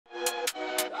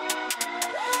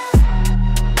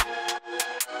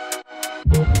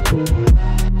Welcome,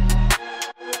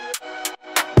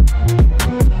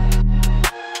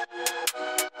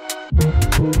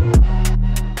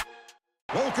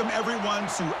 everyone,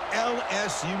 to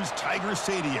LSU's Tiger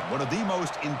Stadium, one of the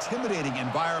most intimidating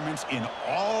environments in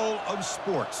all of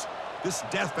sports. This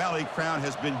Death Valley crowd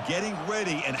has been getting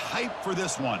ready and hyped for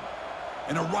this one.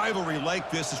 And a rivalry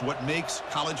like this is what makes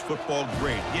college football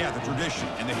great. Yeah, the tradition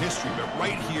and the history, but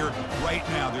right here, right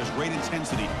now, there's great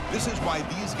intensity. This is why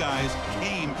these guys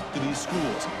came to these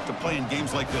schools to play in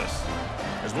games like this.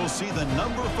 As we'll see the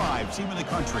number 5 team in the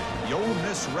country, the Ole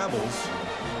Miss Rebels,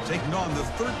 taking on the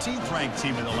 13th ranked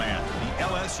team in the land, the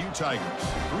LSU Tigers.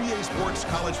 3A Sports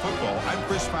College Football, I'm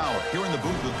Chris Fowler, here in the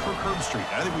booth with Kirk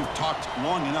Herbstreit. I think we've talked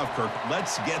long enough, Kirk.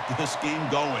 Let's get this game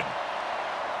going.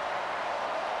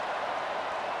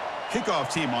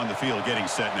 Kickoff team on the field getting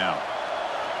set now.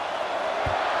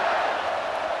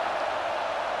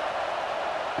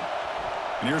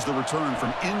 And here's the return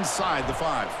from inside the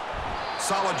 5.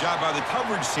 Solid job by the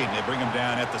coverage team. They bring him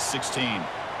down at the 16.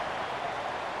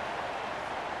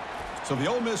 So the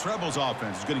Ole Miss Rebels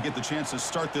offense is going to get the chance to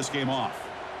start this game off.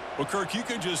 Well, Kirk, you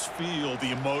can just feel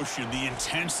the emotion, the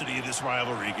intensity of this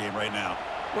rivalry game right now.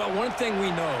 Well, one thing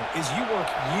we know is you work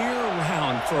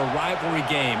year-round for a rivalry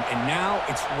game, and now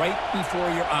it's right before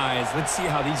your eyes. Let's see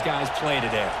how these guys play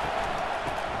today.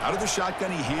 Out of the shotgun,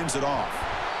 he hands it off.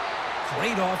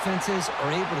 Great offenses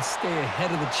are able to stay ahead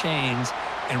of the chains,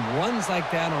 and runs like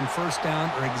that on first down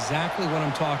are exactly what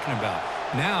I'm talking about.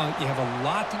 Now you have a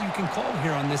lot that you can call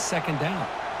here on this second down.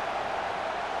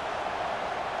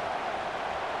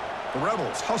 The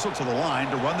Rebels hustle to the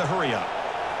line to run the hurry-up.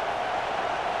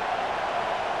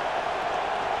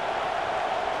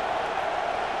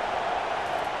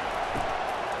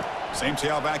 Same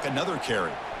tailback, another carry.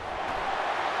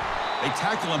 They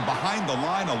tackle him behind the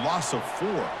line, a loss of 4.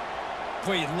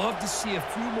 Boy, you'd love to see a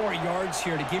few more yards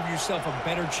here to give yourself a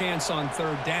better chance on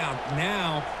third down.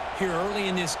 Now, here early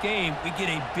in this game, we get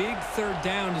a big third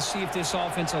down to see if this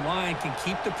offensive line can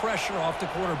keep the pressure off the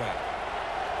quarterback.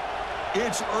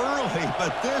 It's early,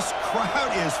 but this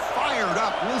crowd is fired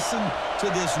up. Listen to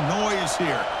this noise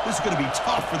here. This is going to be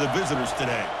tough for the visitors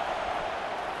today.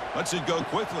 Lets it go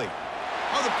quickly.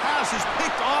 Oh, the pass is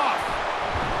picked off.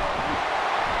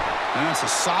 And that's a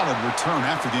solid return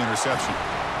after the interception.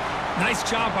 Nice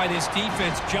job by this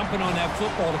defense jumping on that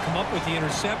football to come up with the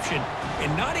interception.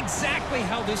 And not exactly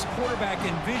how this quarterback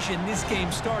envisioned this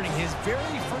game starting. His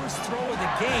very first throw of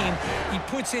the game, he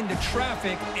puts into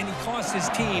traffic, and he costs his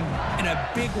team in a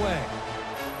big way.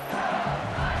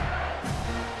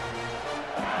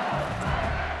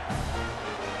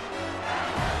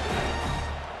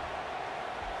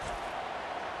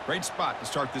 Great spot to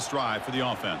start this drive for the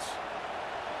offense.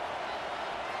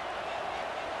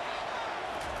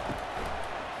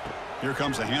 Here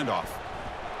comes a handoff.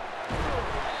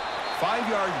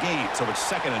 5-yard gain, so it's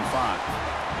 2nd and 5.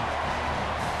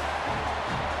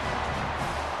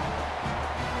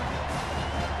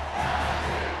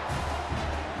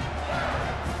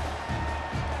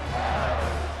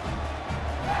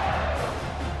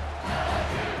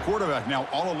 The quarterback now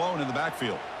all alone in the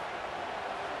backfield.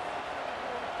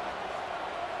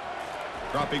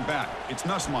 Dropping back, it's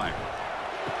Nussmeier.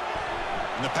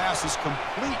 And the pass is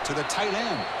complete to the tight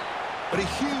end. But a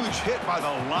huge hit by the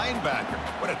linebacker.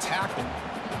 What a tackle.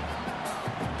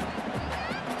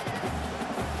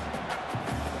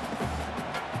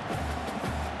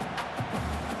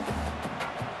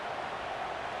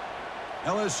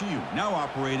 LSU now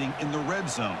operating in the red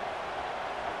zone.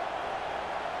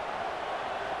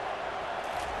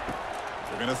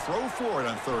 They're going to throw for it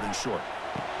on 3rd and short.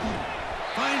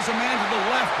 Finds a man to the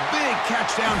left. Big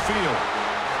catch downfield.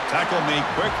 Tackle made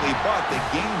quickly, but the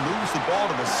game moves the ball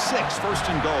to the 6, 1st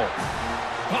and goal.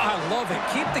 Oh, I love it.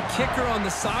 Keep the kicker on the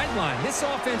sideline. This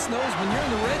offense knows when you're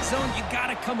in the red zone, you got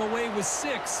to come away with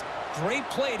 6. Great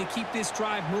play to keep this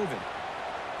drive moving.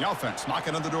 The offense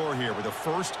knocking on the door here with a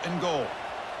 1st and goal.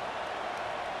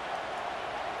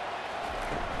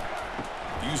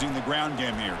 Using the ground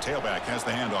game here. Tailback has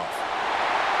the handoff.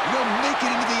 And they'll make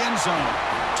it into the end zone.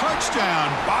 Touchdown,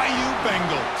 Bayou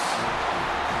Bengals.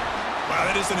 Wow,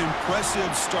 that is an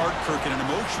impressive start, Kirk. In an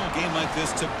emotional game like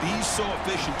this, to be so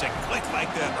efficient, to click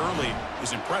like that early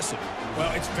is impressive.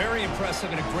 Well, it's very impressive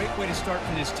and a great way to start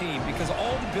for this team because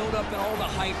all the build-up and all the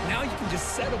hype, now you can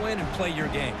just settle in and play your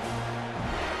game.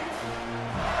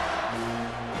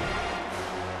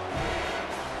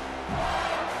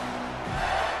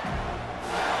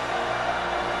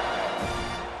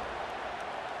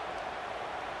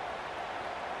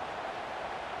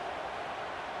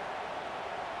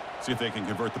 See if they can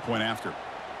convert the point after.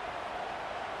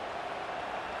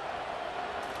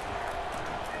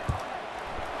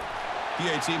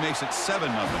 PAT makes it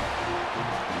 7-0.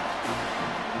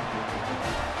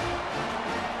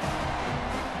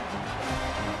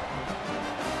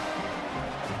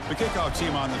 The kickoff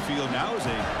team on the field now as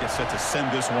they get set to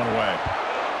send this one away.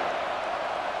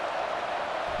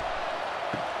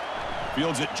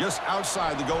 Fields it just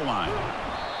outside the goal line.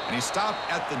 And he stopped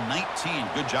at the 19.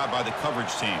 Good job by the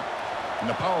coverage team. And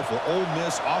the powerful Ole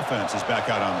Miss offense is back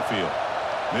out on the field.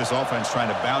 This offense trying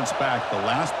to bounce back the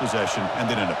last possession,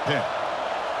 ended in a pick.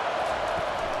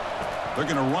 They're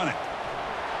going to run it.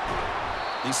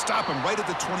 They stop him right at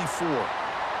the 24.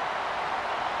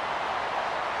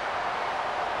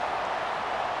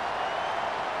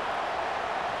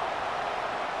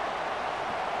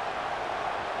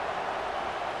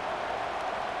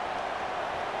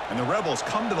 And the Rebels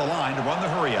come to the line to run the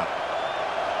hurry-up.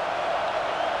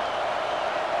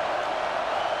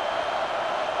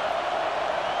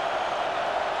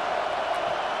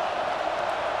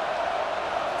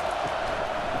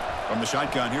 From the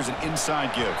shotgun, here's an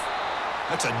inside give.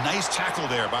 That's a nice tackle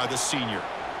there by the senior.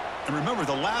 And remember,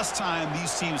 the last time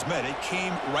these teams met, it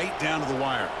came right down to the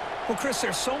wire. Well, Chris,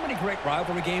 there's so many great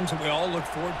rivalry games that we all look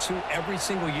forward to every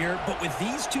single year. But with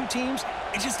these two teams,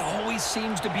 it just always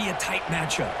seems to be a tight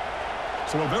matchup.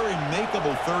 So a very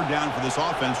makeable third down for this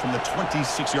offense from the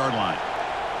 26-yard line.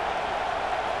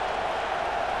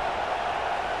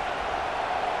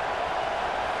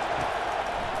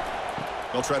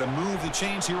 They'll try to move the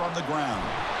chains here on the ground.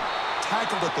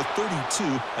 Tackled at the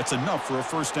 32. That's enough for a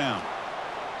first down.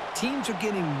 Teams are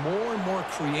getting more and more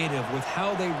creative with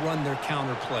how they run their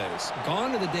counter plays.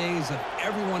 Gone are the days of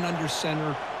everyone under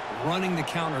center running the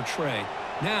counter tray.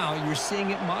 Now you're seeing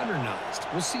it modernized.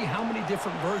 We'll see how many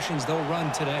different versions they'll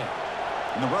run today.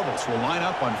 And the Rebels will line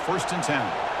up on 1st and 10.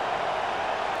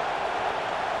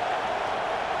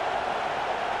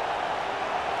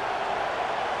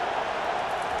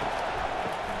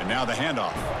 And now the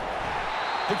handoff.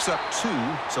 Picks up 2,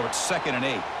 so it's 2nd and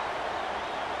 8.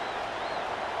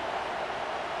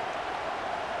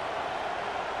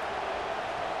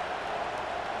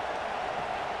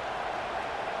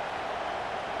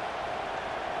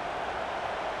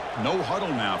 No huddle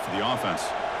now for the offense.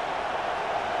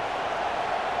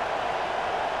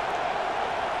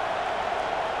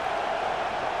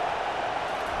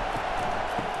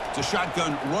 It's a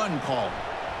shotgun run call.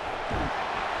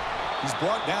 He's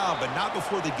brought down, but not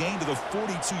before the gain to the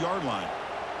 42-yard line.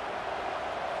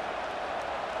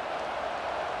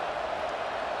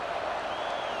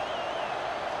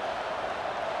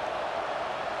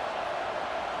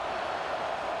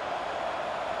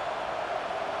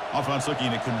 Offense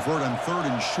looking to convert on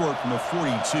 3rd and short from the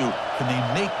 42. Can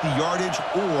they make the yardage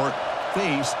or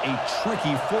face a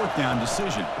tricky 4th down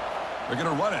decision? They're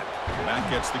going to run it. Matt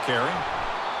gets the carry.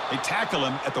 They tackle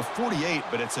him at the 48,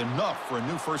 but it's enough for a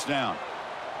new first down.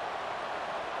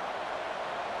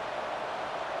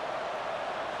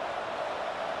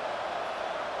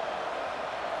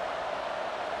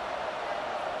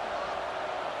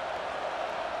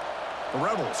 The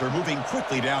Rebels are moving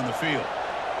quickly down the field.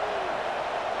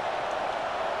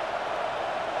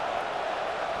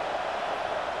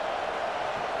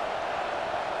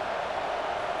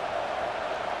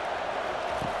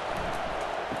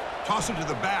 Toss it to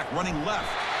the back, running left.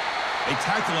 They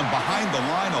tackle him behind the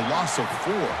line, a loss of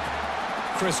 4.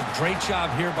 Chris, a great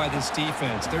job here by this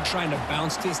defense. They're trying to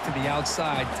bounce this to the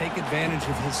outside, take advantage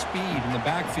of his speed in the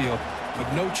backfield,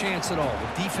 but no chance at all.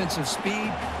 The defensive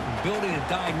speed, ability to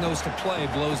diagnose the play,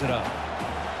 blows it up.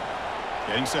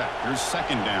 Getting set. Here's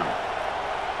 2nd down.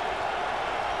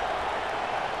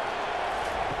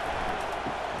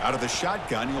 Out of the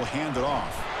shotgun, he'll hand it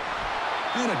off.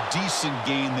 And a decent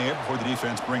gain there before the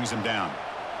defense brings him down.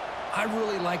 I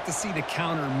really like to see the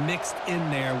counter mixed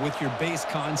in there with your base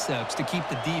concepts to keep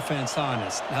the defense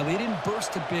honest. Now, they didn't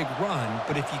burst a big run,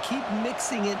 but if you keep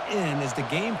mixing it in as the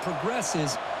game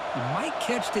progresses, you might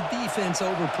catch the defense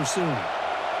over pursuing.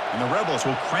 And the Rebels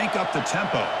will crank up the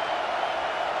tempo.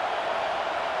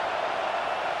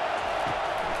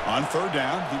 On 3rd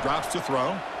down, he drops to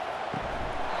throw.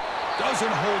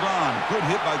 Doesn't hold on. Good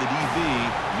hit by the DB.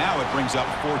 Now it brings up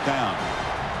 4th down.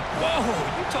 Whoa,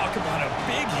 you talk about a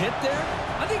big hit there.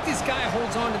 I think this guy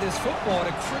holds on to this football at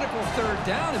a critical 3rd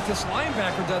down if this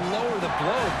linebacker doesn't lower the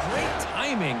blow. Great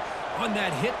timing on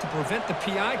that hit to prevent the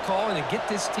PI call and to get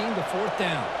this team to 4th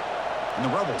down. And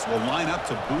the Rebels will line up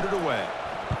to boot it away.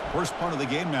 First punt of the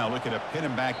game now, looking to pin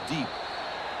him back deep.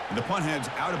 And the punt heads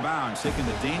out of bounds, taking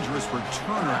the dangerous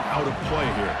returner out of play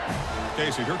here. Okay,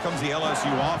 so here comes the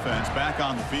LSU offense back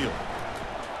on the field.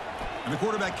 And the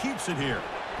quarterback keeps it here.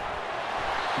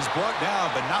 He's brought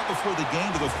down, but not before the gain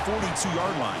to the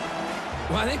 42-yard line.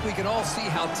 Well, I think we can all see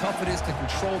how tough it is to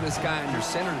control this guy under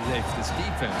center today for this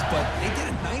defense, but they did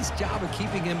a nice job of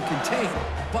keeping him contained.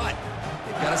 But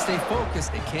they've got to stay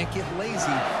focused. They can't get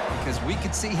lazy because we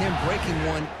could see him breaking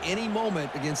one any moment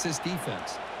against this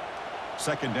defense.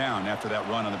 Second down after that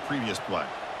run on the previous play.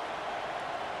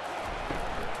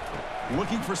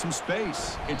 Looking for some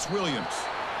space. It's Williams.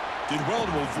 Did well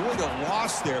to avoid a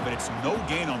loss there, but it's no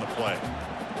gain on the play.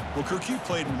 Well, Kirk, you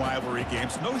played in rivalry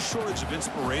games. No shortage of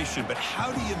inspiration, but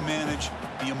how do you manage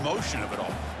the emotion of it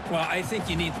all? Well, I think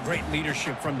you need great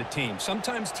leadership from the team.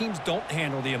 Sometimes teams don't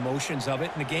handle the emotions of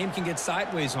it, and the game can get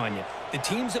sideways on you. The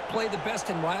teams that play the best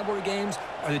in rivalry games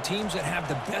are the teams that have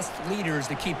the best leaders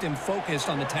to keep them focused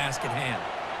on the task at hand.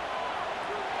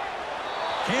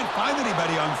 Can't find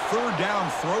anybody on third down,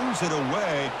 throws it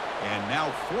away, and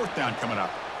now fourth down coming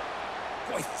up.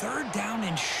 Boy, third down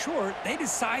and short, they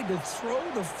decide to throw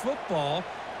the football,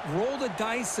 roll the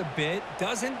dice a bit,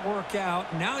 doesn't work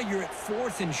out. Now you're at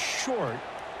fourth and short.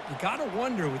 You got to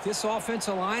wonder, with this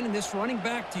offensive line and this running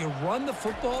back, do you run the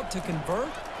football to convert,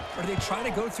 or do they try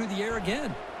to go through the air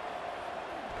again?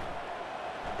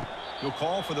 He'll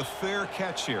call for the fair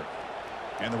catch here.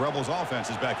 And the Rebels offense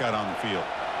is back out on the field.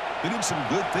 They did some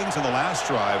good things on the last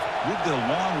drive, moved it a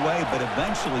long way, but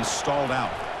eventually stalled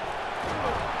out.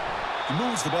 He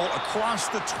moves the ball across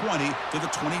the 20 to the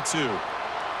 22.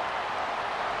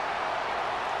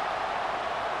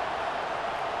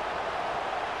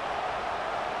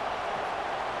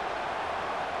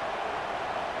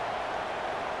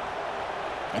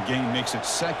 A gain makes it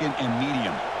second and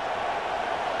medium.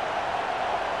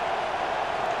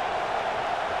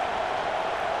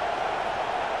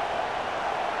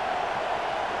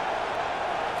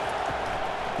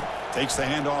 Takes the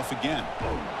handoff again.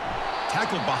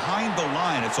 Tackled behind the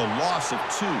line. It's a loss of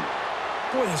 2.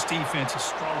 Boy, this defense is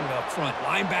strong up front.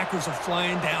 Linebackers are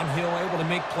flying downhill, able to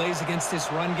make plays against this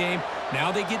run game.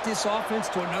 Now they get this offense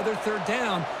to another third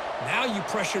down. Now you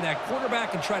pressure that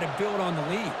quarterback and try to build on the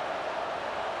lead.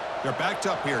 They're backed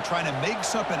up here, trying to make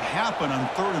something happen on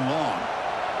third and long.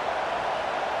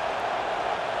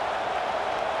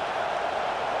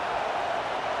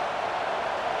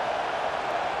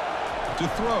 To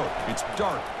throw, it's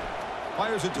Dart.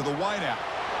 Fires it to the wideout.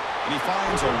 And he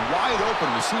finds a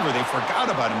wide-open receiver. They forgot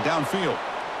about him downfield.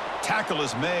 Tackle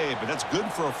is made, but that's good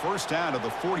for a first down to the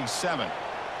 47.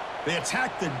 They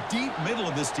attack the deep middle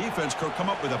of this defense, come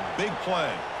up with a big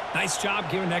play. Nice job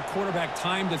giving that quarterback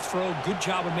time to throw. Good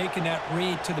job of making that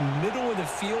read to the middle of the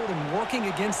field and working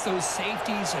against those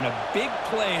safeties, and a big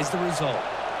play is the result.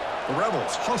 The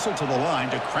Rebels hustle to the line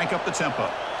to crank up the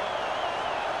tempo.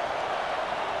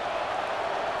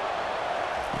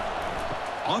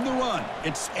 On the run,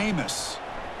 it's Amos.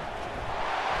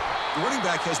 The running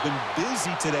back has been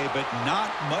busy today, but not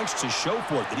much to show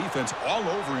for it. The defense all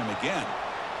over him again.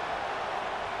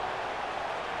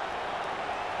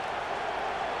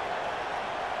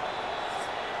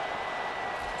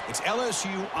 It's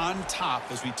LSU on top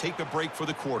as we take a break for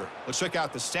the quarter. Let's check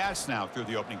out the stats now through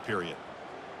the opening period.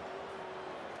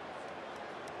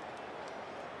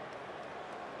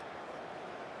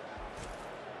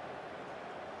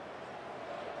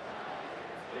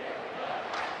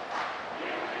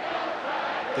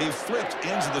 They've flipped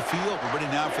ends of the field. We're ready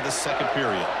now for the second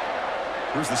period.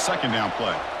 Here's the second down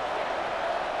play.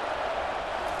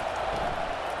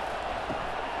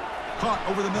 Caught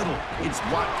over the middle. It's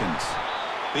Watkins.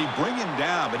 They bring him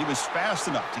down, but he was fast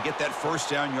enough to get that first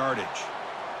down yardage.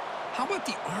 How about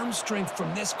the arm strength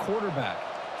from this quarterback?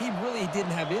 He really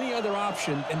didn't have any other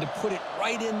option than to put it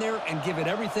right in there and give it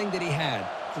everything that he had.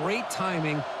 Great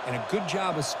timing and a good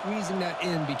job of squeezing that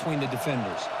in between the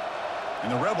defenders.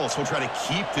 And the Rebels will try to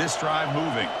keep this drive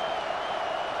moving.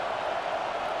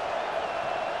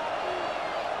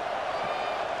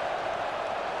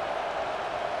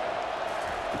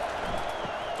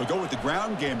 They'll go with the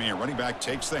ground game here. Running back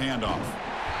takes the handoff.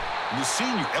 And the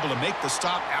senior able to make the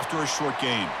stop after a short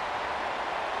gain.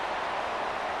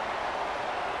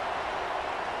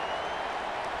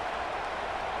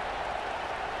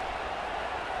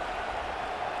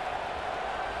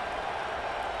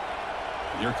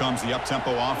 Here comes the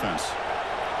up-tempo offense.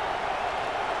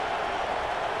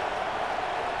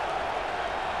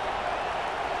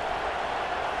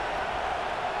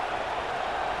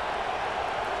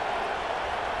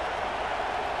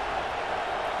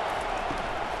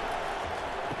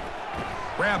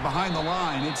 Grab behind the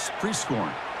line. It's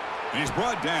Prescorn. And he's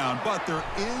brought down, but there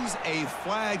is a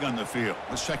flag on the field.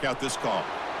 Let's check out this call.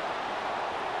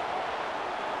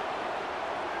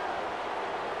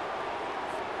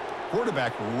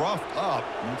 Quarterback roughed up.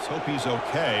 Let's hope he's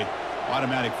okay.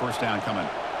 Automatic first down coming.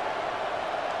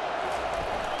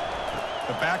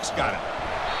 The back's got it.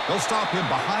 They'll stop him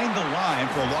behind the line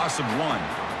for a loss of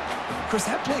 1. Chris,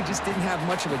 that play just didn't have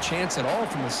much of a chance at all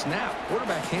from the snap.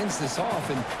 Quarterback hands this off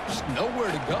and just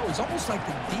nowhere to go. It's almost like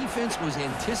the defense was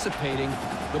anticipating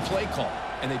the play call,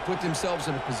 and they put themselves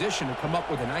in a position to come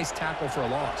up with a nice tackle for a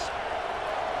loss.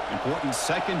 Important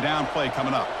second down play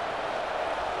coming up.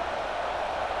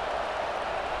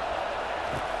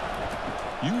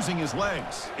 Using his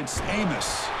legs, it's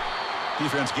Amos.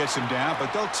 Defense gets him down,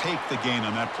 but they'll take the gain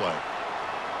on that play.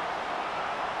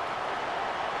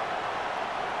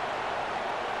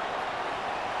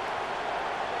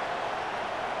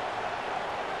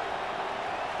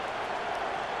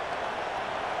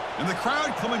 And the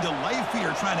crowd coming to life here,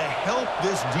 trying to help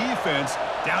this defense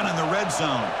down in the red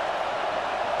zone.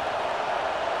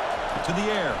 To the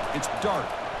air, it's Dart,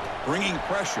 bringing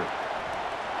pressure.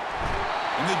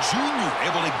 And the junior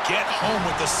able to get home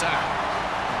with the sack.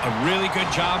 A really good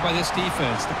job by this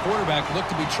defense. The quarterback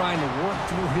looked to be trying to work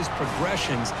through his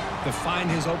progressions to find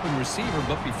his open receiver,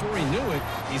 but before he knew it,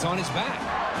 he's on his back.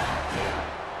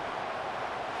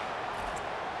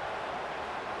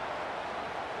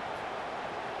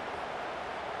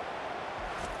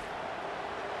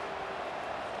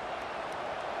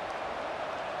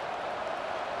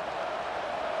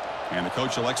 And the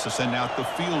coach elects to send out the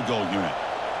field goal unit.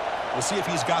 We'll see if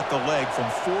he's got the leg from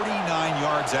 49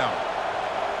 yards out.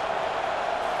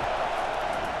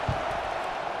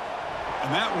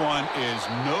 And that one is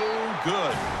no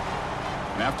good.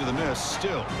 And after the miss,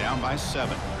 still down by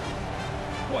 7.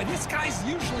 Boy, this guy's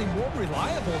usually more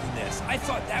reliable than this. I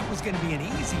thought that was going to be an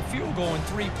easy field goal and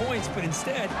 3 points, but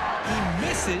instead, he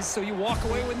misses, so you walk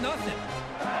away with nothing.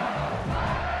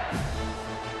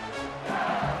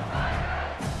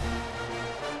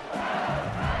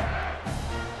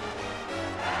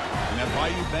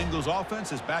 Bayou Bengals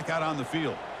offense is back out on the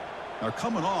field. They're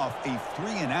coming off a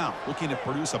 3-and-out, looking to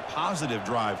produce a positive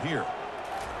drive here.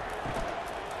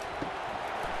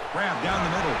 Grab down the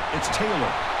middle. It's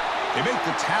Taylor. They make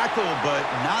the tackle, but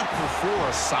not before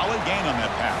a solid gain on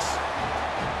that pass.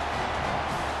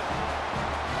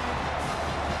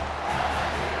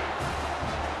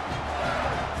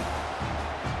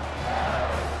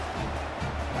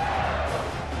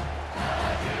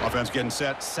 Offense getting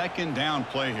set. Second down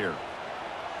play here.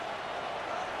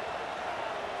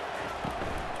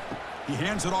 He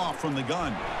hands it off from the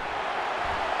gun.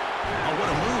 Oh, what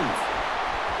a move.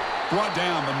 Brought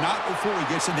down, but not before he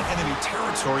gets into enemy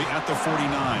territory at the 49.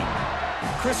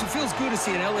 Chris, it feels good to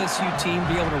see an LSU team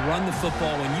be able to run the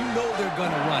football when you know they're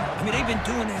going to run. I mean, they've been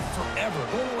doing that forever,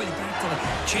 going all the way back to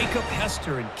like Jacob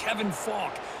Hester and Kevin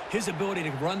Falk. His ability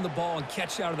to run the ball and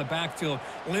catch out of the backfield.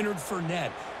 Leonard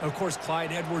Fournette. And of course,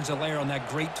 Clyde Edwards-Helaire on that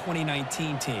great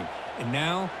 2019 team. And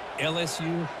now,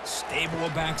 LSU stable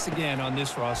of backs again on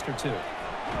this roster, too.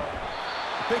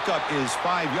 The pickup is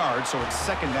 5 yards, so it's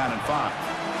second down and 5.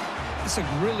 It's a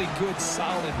really good,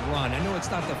 solid run. I know it's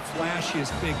not the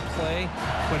flashiest big play,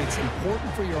 but it's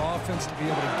important for your offense to be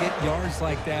able to get yards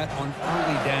like that on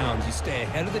early downs. You stay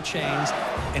ahead of the chains,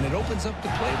 and it opens up the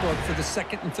playbook for the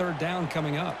second and third down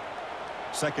coming up.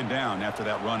 Second down after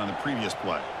that run on the previous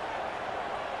play.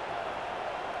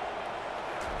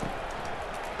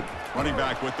 Running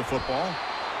back with the football.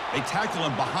 They tackle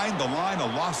him behind the line, a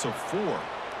loss of 4.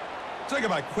 Talk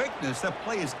about quickness. That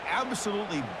play is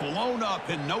absolutely blown up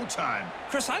in no time.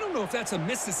 Chris, I don't know if that's a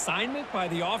misassignment by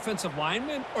the offensive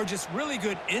lineman or just really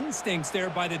good instincts there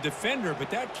by the defender, but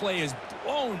that play is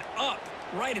blown up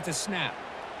right at the snap.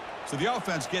 So the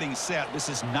offense getting set. This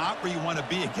is not where you want to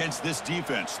be against this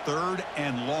defense. Third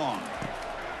and long.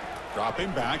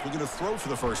 Dropping back. We're going to throw for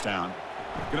the first down.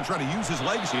 Going to try to use his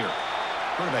legs here.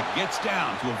 Quarterback gets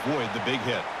down to avoid the big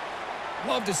hit.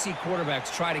 Love to see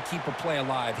quarterbacks try to keep a play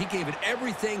alive. He gave it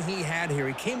everything he had here.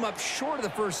 He came up short of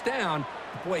the first down,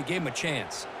 but boy, he gave him a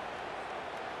chance.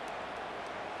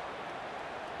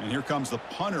 And here comes the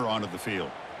punter onto the field.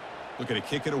 Looking to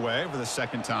kick it away for the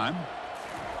second time.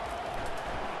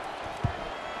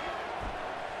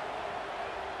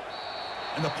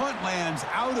 And the punt lands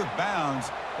out of bounds.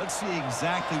 Let's see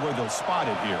exactly where they'll spot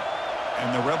it here.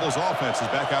 And the Rebels offense is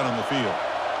back out on the field.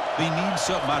 They need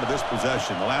something out of this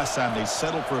possession. The last time they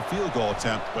settled for a field goal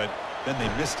attempt, but then they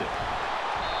missed it.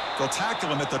 They'll tackle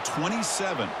him at the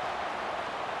 27.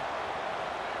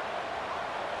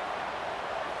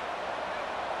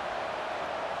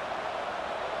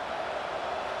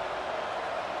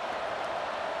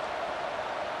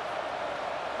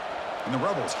 And the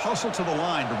Rebels hustle to the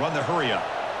line to run the hurry up.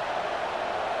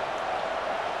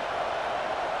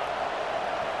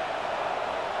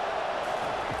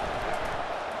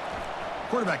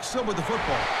 Quarterback still with the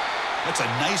football. That's a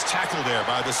nice tackle there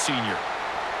by the senior.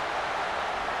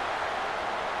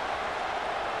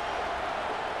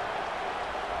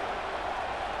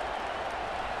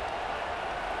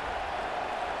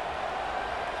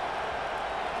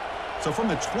 So from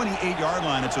the 28-yard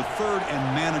line, it's a 3rd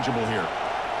and manageable here.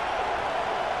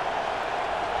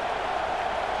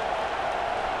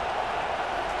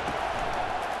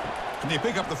 Can they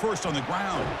pick up the first on the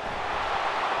ground?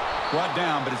 Brought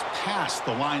down, but it's past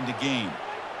the line to gain.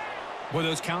 Well,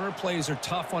 those counter plays are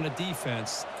tough on a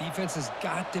defense. Defense has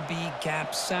got to be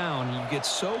gap sound. You get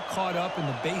so caught up in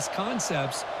the base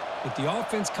concepts. If the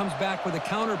offense comes back with a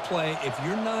counter play, if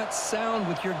you're not sound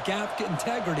with your gap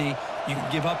integrity, you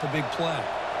can give up a big play.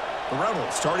 The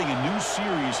Rebels starting a new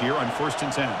series here on 1st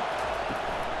and 10.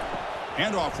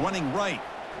 Handoff running right.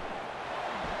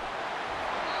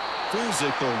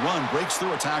 Physical run breaks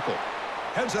through a tackle.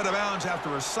 Heads out of bounds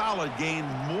after a solid gain,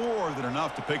 more than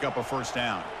enough to pick up a 1st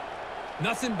down.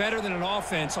 Nothing better than an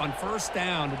offense on 1st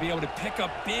down to be able to pick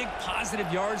up big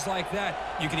positive yards like that.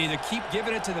 You can either keep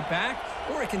giving it to the back,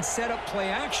 or it can set up play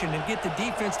action and get the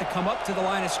defense to come up to the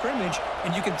line of scrimmage,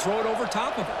 and you can throw it over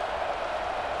top of it.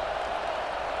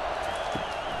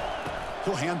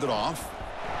 He'll hand it off.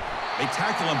 They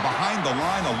tackle him behind the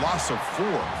line, a loss of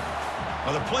 4.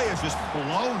 Well, the play is just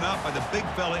blown up by the big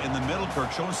fella in the middle,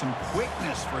 Kirk, showing some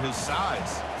quickness for his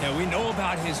size. Yeah, we know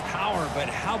about his power, but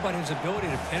how about his ability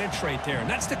to penetrate there? And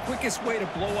that's the quickest way to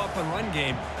blow up a run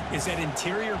game, is that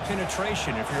interior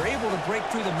penetration. If you're able to break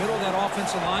through the middle of that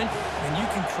offensive line, then you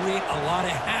can create a lot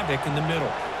of havoc in the middle.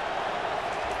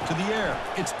 To the air,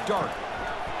 it's Dart.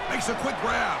 Makes a quick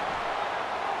grab.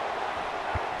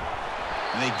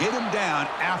 And they get him down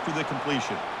after the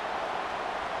completion.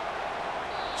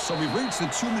 So we've reached the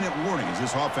 2-minute warning as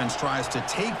this offense tries to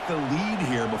take the lead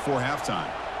here before halftime.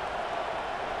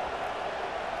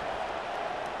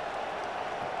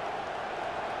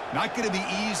 Not going to be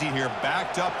easy here.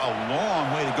 Backed up a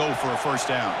long way to go for a 1st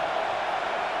down.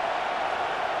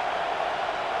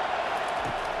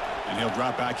 And he'll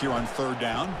drop back here on 3rd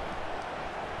down.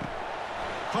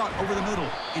 Caught over the middle.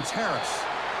 It's Harris.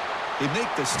 They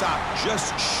make the stop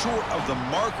just short of the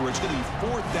marker. It's going to be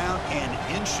 4th down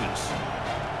and inches.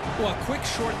 Well, a quick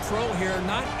short throw here,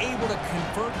 not able to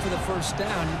convert for the 1st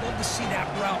down. You'd love to see that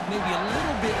route maybe a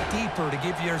little bit deeper to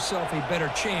give yourself a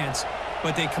better chance,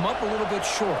 but they come up a little bit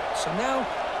short. So now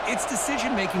it's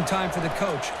decision-making time for the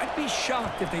coach. I'd be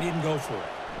shocked if they didn't go for it.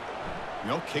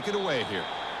 They'll kick it away here.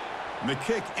 And the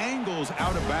kick angles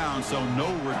out of bounds, so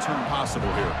no return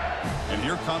possible here. And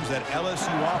here comes that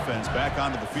LSU offense back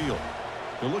onto the field.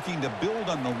 They're looking to build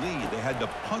on the lead. They had to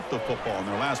punt the football in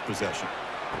their last possession.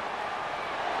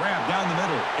 Grab down the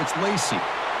middle. It's Lacey.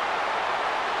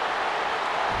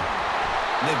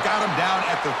 And they've got him down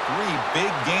at the 3.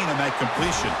 Big gain on that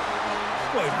completion.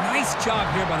 Boy, nice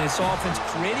job here by this offense,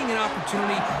 creating an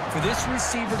opportunity for this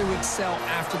receiver to excel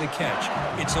after the catch.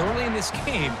 It's early in this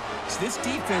game, so this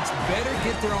defense better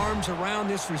get their arms around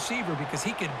this receiver because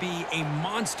he could be a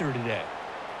monster today.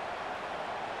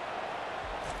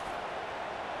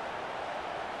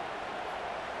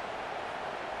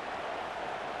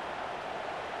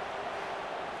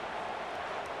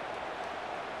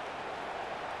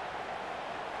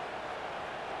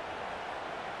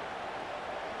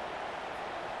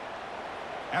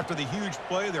 After the huge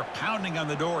play, they're pounding on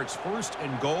the door. It's 1st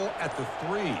and goal at the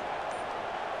 3.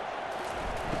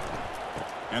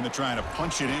 And they're trying to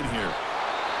punch it in here.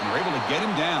 And they're able to get him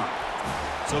down.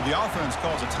 So the offense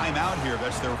calls a timeout here.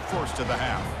 That's their 1st of the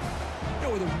half. You know,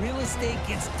 where the real estate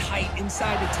gets tight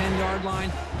inside the 10-yard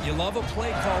line, you love a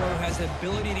play caller who has the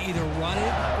ability to either run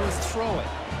it or throw it.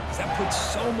 Because that puts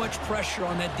so much pressure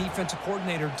on that defensive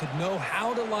coordinator to know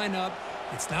how to line up.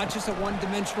 It's not just a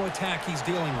one-dimensional attack he's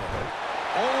dealing with.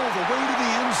 All the way to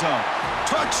the end zone.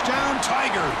 Touchdown,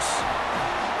 Tigers.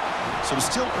 So it's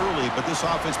still early, but this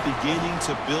offense beginning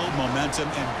to build momentum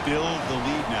and build the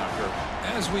lead now, Kirk.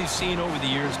 As we've seen over the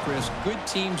years, Chris, good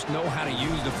teams know how to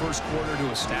use the first quarter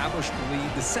to establish the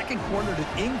lead, the second quarter to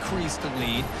increase the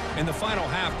lead, and the final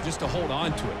half just to hold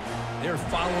on to it. They're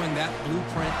following that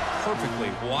blueprint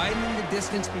perfectly, widening the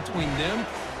distance between them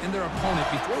and their opponent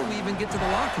before we even get to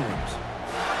the locker rooms.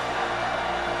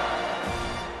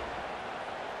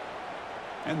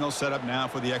 And they'll set up now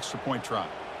for the extra point try.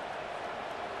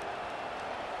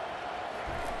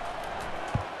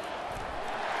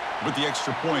 With the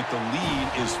extra point, the lead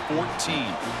is 14.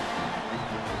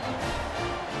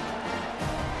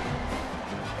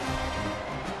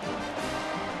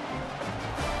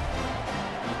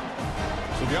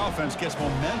 So the offense gets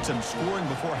momentum, scoring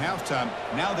before halftime.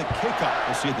 Now the kickoff.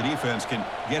 We'll see if the defense can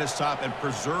get a stop and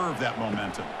preserve that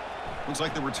momentum. Looks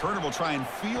like the returner will try and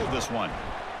field this one.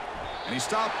 And he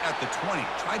stopped at the 20.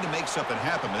 Tried to make something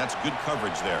happen, but that's good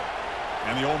coverage there.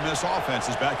 And the Ole Miss offense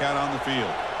is back out on the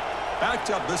field.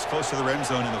 Backed up this close to the end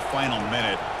zone in the final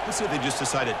minute. Let's see if they just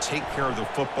decide to take care of the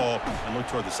football and look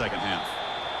toward the second half.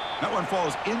 That one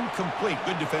falls incomplete.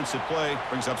 Good defensive play.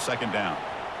 Brings up second down.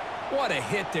 What a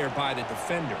hit there by the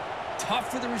defender.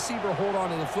 Tough for the receiver to hold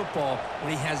on to the football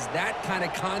when he has that kind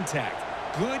of contact.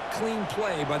 Good, clean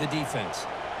play by the defense.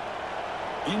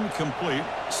 Incomplete.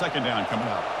 Second down coming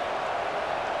up.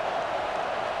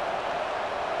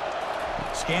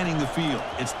 Scanning the field.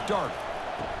 It's Dart.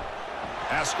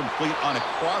 Pass complete on a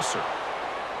crosser.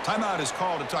 Timeout is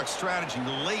called to talk strategy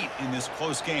late in this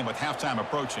close game with halftime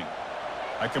approaching.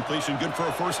 A completion good for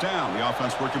a first down. The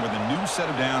offense working with a new set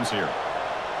of downs here.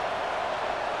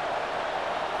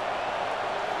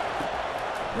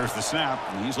 There's the snap,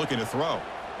 and he's looking to throw.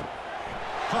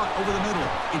 Caught over the middle.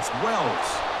 It's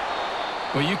Wells.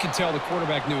 Well, you can tell the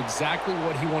quarterback knew exactly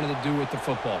what he wanted to do with the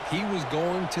football. He was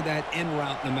going to that in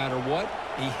route no matter what.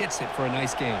 He hits it for a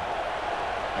nice gain.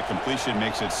 A completion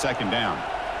makes it second down.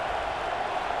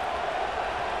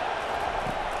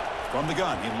 From the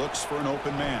gun, he looks for an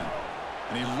open man.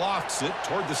 And he lofts it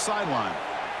toward the sideline.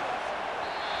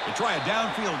 They try a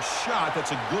downfield shot.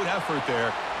 That's a good effort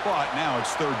there, but now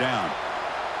it's third down.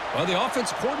 Well, the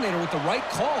offensive coordinator with the right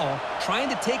call, trying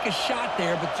to take a shot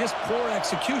there, but just poor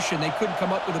execution. They couldn't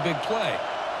come up with a big play.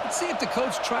 Let's see if the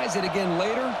coach tries it again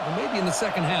later, or maybe in the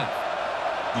second half.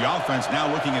 The offense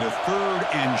now looking at a third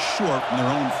and short from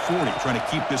their own 40, trying to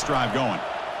keep this drive going.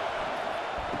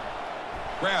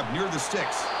 Grab near the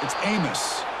sticks. It's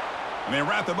Amos. And they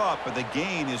wrap him up, but the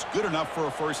gain is good enough for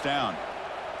a first down.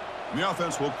 And the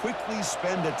offense will quickly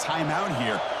spend a timeout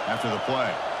here after the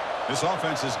play. This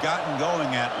offense has gotten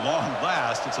going at long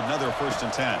last. It's another 1st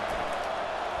and 10.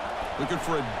 Looking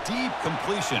for a deep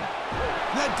completion.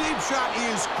 And that deep shot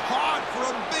is caught for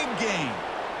a big gain.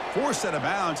 Forced out of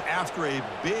bounds after a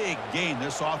big gain.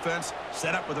 This offense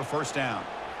set up with a first down.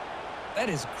 That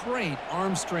is great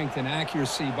arm strength and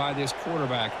accuracy by this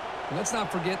quarterback. And let's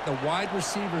not forget the wide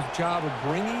receiver's job of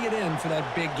bringing it in for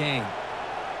that big gain.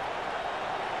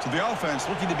 So the offense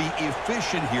looking to be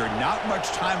efficient here. Not much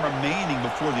time remaining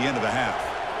before the end of the half.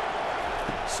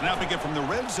 Snapping it from the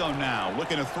red zone now.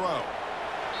 Looking to throw.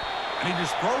 And he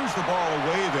just throws the ball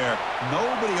away there.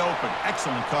 Nobody open.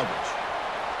 Excellent coverage.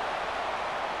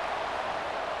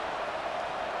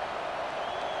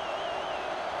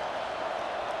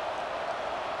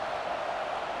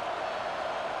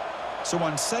 So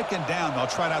on second down, they'll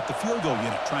try out the field goal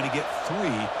unit, trying to get 3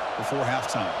 before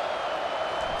halftime.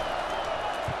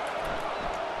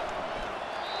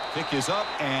 Kick is up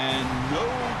and no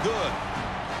good.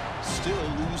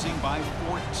 Still losing by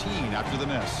 14 after the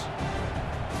miss.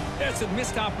 That's a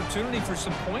missed opportunity for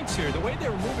some points here. The way they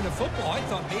were moving the football, I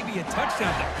thought maybe a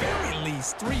touchdown, at the very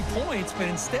least 3 points, but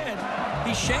instead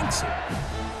he shanks it.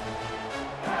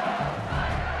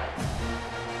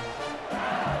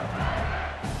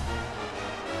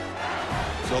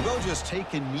 So they'll just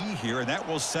take a knee here, and that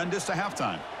will send us to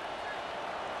halftime.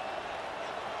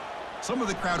 Some of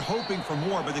the crowd hoping for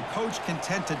more, but the coach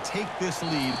content to take this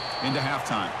lead into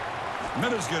halftime. And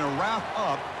that is going to wrap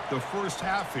up the first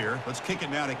half here. Let's kick it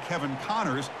now to Kevin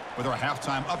Connors with our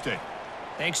halftime update.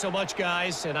 Thanks so much,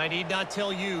 guys. And I need not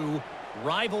tell you,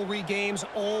 rivalry games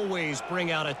always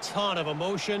bring out a ton of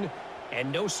emotion.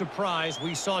 And no surprise,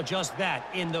 we saw just that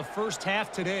in the first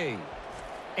half today.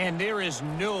 And there is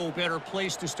no better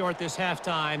place to start this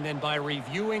halftime than by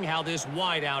reviewing how this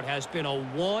wideout has been a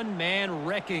one-man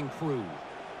wrecking crew.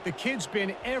 The kid's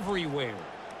been everywhere.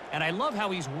 And I love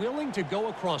how he's willing to go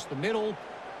across the middle,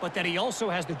 but that he also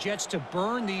has the jets to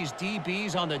burn these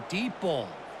DBs on the deep ball.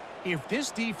 If this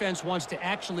defense wants to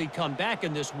actually come back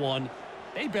in this one,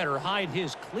 they better hide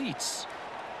his cleats.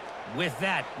 With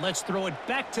that, let's throw it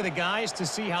back to the guys to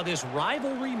see how this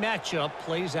rivalry matchup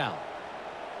plays out.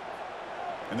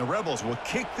 And the Rebels will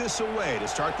kick this away to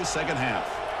start the second half.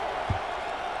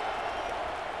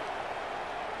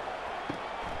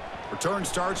 Return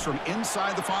starts from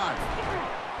inside the 5.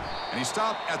 And he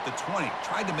stopped at the 20.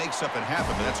 Tried to make something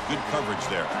happen, but that's good coverage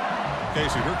there.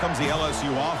 Okay, so here comes the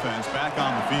LSU offense back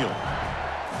on the field.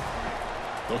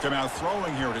 They'll come out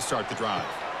throwing here to start the drive.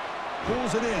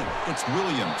 Pulls it in. It's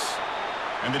Williams.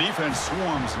 And the defense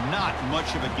swarms. Not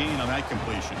much of a gain on that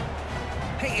completion.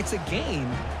 Hey, it's a gain,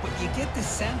 but you get the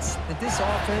sense that this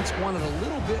offense wanted a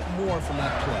little bit more from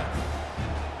that play.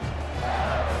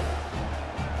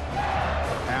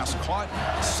 Pass caught.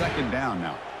 Second down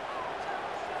now.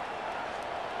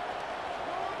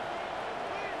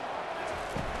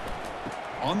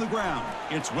 On the ground,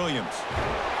 it's Williams.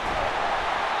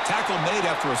 Tackle made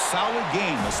after a solid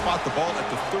gain. They'll spot the ball at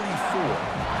the 34.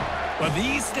 Well,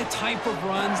 these are the type of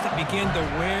runs that begin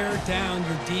to wear down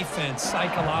your defense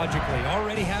psychologically.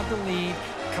 Already have the lead,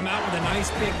 come out with a nice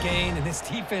big gain, and this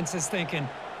defense is thinking,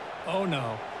 oh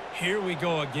no, here we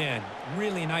go again.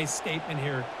 Really nice statement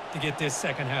here to get this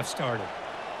second half started.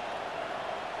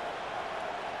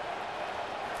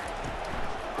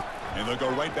 And they'll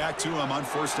go right back to him on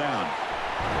first down.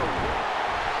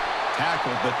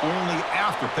 Tackled, but only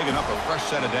after picking up a fresh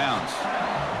set of downs.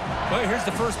 Well, here's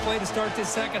the first play to start this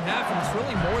second half, and it's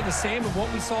really more the same of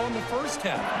what we saw in the first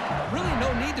half. Really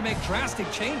no need to make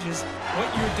drastic changes. What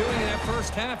you're doing in that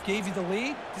first half gave you the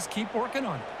lead. Just keep working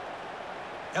on it.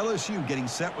 LSU getting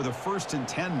set with a 1st and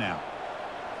 10 now.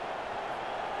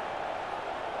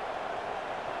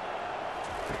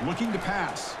 Looking to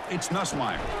pass. It's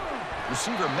Nussmeier.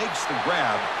 Receiver makes the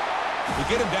grab.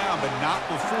 They get him down, but not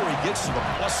before he gets to the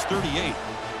plus 38.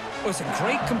 Well, it's a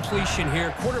great completion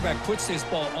here. Quarterback puts this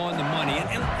ball on the money.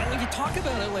 And when you talk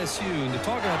about LSU and you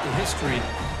talk about the history,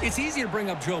 it's easy to bring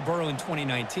up Joe Burrow in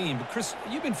 2019. But, Chris,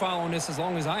 you've been following this as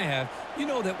long as I have. You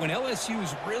know that when LSU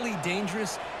is really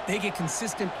dangerous, they get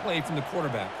consistent play from the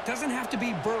quarterback. Doesn't have to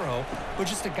be Burrow, but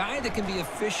just a guy that can be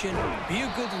efficient, be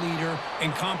a good leader,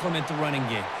 and complement the running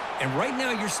game. And right now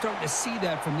you're starting to see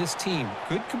that from this team.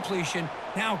 Good completion.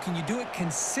 Now, can you do it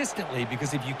consistently?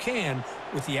 Because if you can,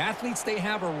 with the athletes they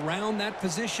have around that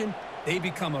position, they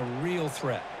become a real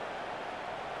threat.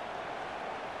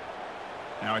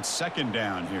 Now it's 2nd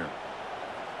down here.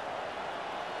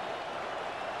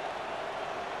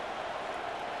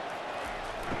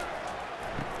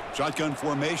 Shotgun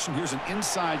formation. Here's an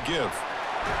inside give.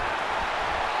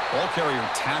 Ball carrier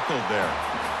tackled there.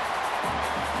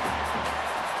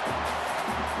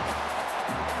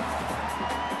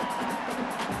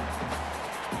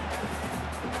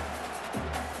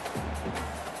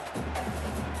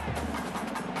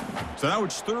 So now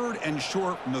it's 3rd and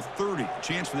short from the 30.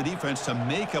 Chance for the defense to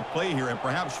make a play here and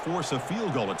perhaps force a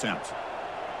field goal attempt.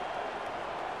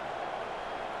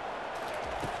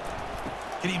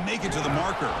 Can he make it to the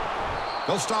marker?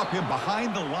 They'll stop him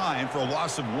behind the line for a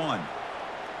loss of 1.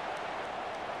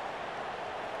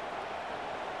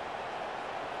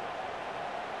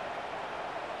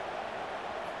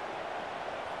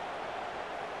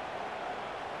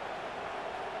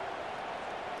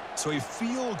 So a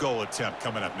field goal attempt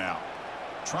coming up now.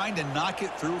 Trying to knock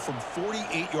it through from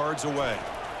 48 yards away.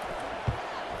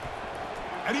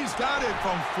 And he's got it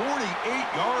from 48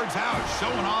 yards out,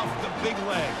 showing off the big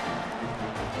leg.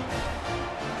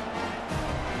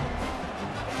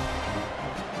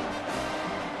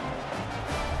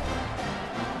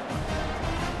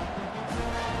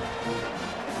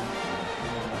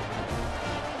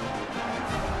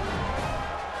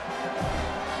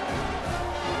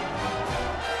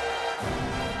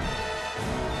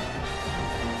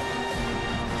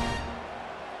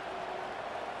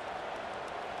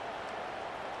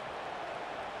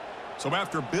 So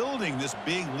after building this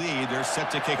big lead, they're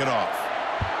set to kick it off.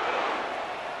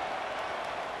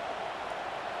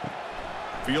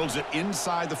 Fields it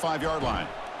inside the 5-yard line.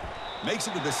 Makes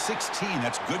it to the 16.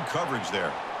 That's good coverage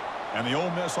there. And the Ole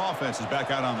Miss offense is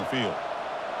back out on the field.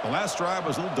 The last drive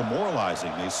was a little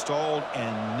demoralizing. They stalled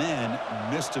and then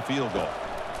missed a field goal.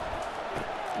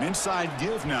 An inside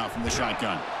give now from the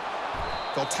shotgun.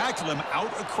 They'll tackle him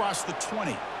out across the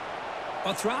 20.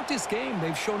 Well, throughout this game,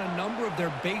 they've shown a number of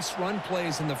their base run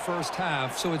plays in the first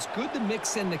half, so it's good to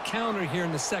mix in the counter here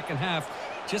in the second half,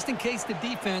 just in case the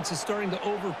defense is starting to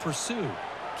over-pursue.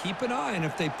 Keep an eye on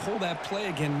if they pull that play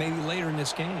again maybe later in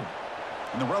this game.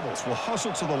 And the Rebels will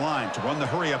hustle to the line to run the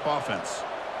hurry-up offense.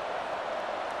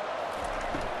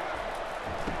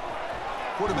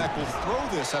 Quarterback will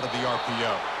throw this out of the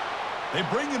RPO. They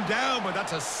bring him down, but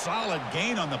that's a solid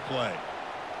gain on the play.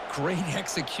 Great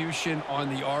execution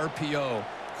on the RPO.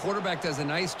 Quarterback does a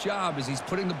nice job as he's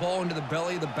putting the ball into the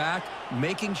belly of the back,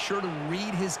 making sure to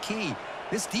read his key.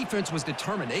 This defense was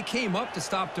determined. They came up to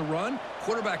stop the run.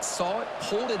 Quarterback saw it,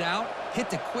 pulled it out, hit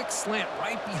the quick slant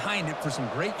right behind it for some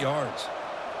great yards.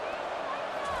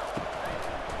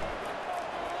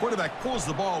 Quarterback pulls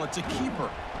the ball. It's a keeper.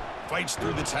 Fights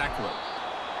through the tackler.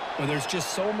 Well, there's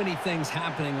just so many things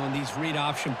happening on these read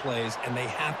option plays, and they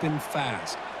happen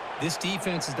fast. This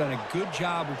defense has done a good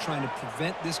job of trying to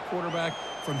prevent this quarterback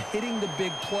from hitting the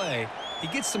big play. He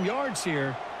gets some yards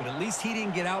here, but at least he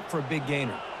didn't get out for a big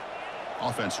gainer.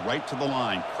 Offense right to the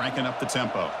line, cranking up the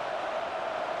tempo.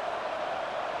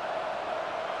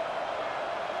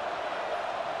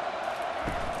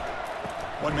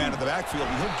 One man in the backfield,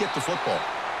 and he'll get the football.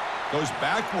 Goes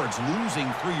backwards,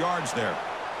 losing 3 yards there.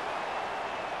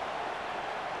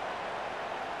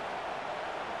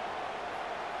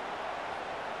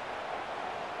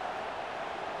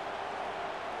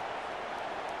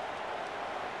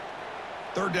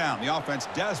 Third down. The offense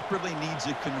desperately needs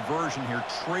a conversion here,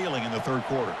 trailing in the third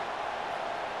quarter.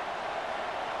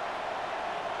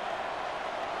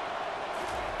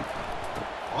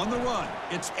 On the run,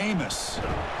 it's Amos.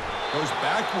 Goes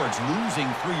backwards, losing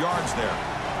 3 yards there.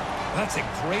 That's a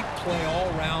great play all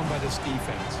around by this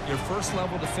defense. Your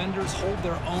first-level defenders hold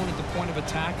their own at the point of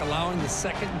attack, allowing the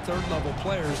second and third-level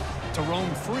players to roam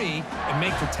free and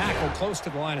make the tackle close to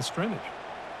the line of scrimmage.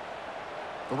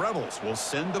 The Rebels will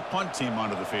send the punt team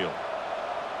onto the field.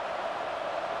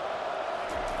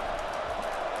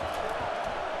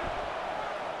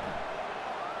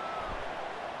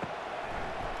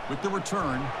 With the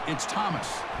return, it's Thomas.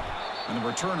 And the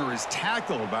returner is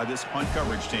tackled by this punt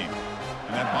coverage team.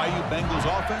 And that Bayou Bengals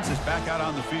offense is back out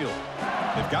on the field.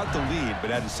 They've got the lead, but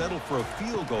had to settle for a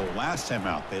field goal last time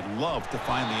out. They'd love to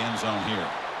find the end zone here.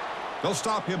 They'll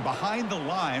stop him behind the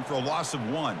line for a loss of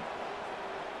 1.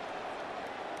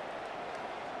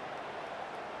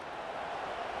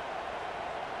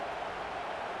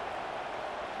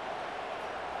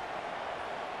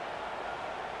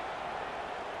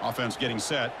 Offense getting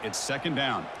set. It's second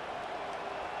down.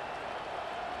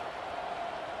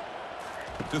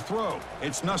 To throw,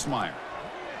 it's Nussmeier.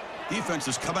 Defense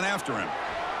is coming after him.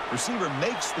 Receiver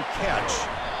makes the catch.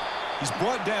 He's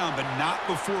brought down, but not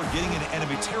before getting into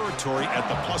enemy territory at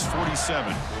the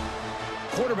 +47.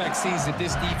 Quarterback sees that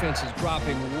this defense is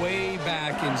dropping way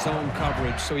back in zone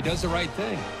coverage, so he does the right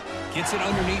thing. Gets it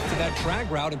underneath to that drag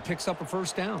route and picks up a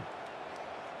first down.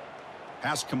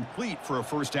 Pass complete for a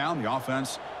first down. The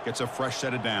offense gets a fresh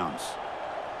set of downs.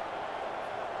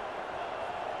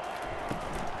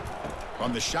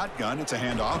 From the shotgun, it's a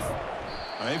handoff.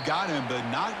 They've got him, but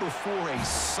not before a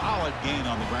solid gain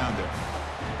on the ground there.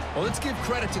 Well, let's give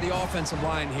credit to the offensive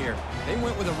line here. They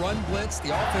went with a run blitz. The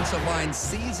offensive line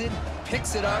sees it,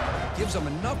 picks it up, gives them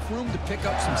enough room to pick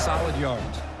up some solid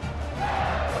yards.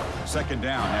 Second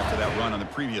down after that run on the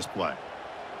previous play.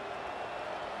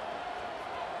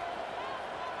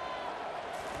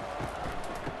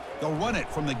 They'll run it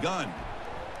from the gun.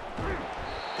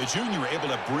 The junior able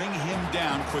to bring him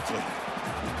down quickly.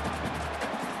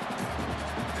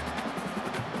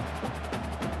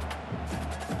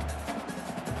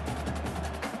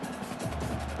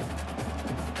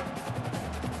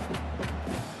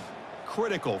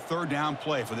 Critical third down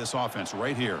play for this offense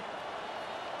right here.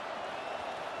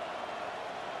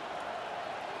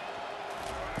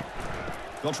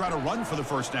 They'll try to run for the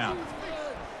first down.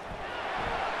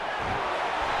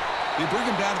 They bring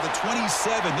him down to the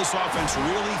 27. This offense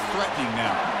really threatening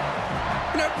now.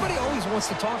 You know, everybody always wants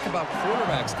to talk about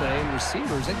quarterbacks today and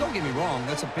receivers, and don't get me wrong,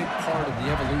 that's a big part of the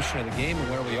evolution of the game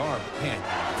and where we are. But man,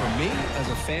 for me as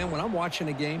a fan, when I'm watching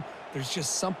a game, there's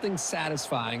just something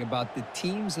satisfying about the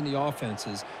teams and the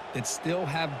offenses that still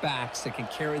have backs that can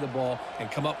carry the ball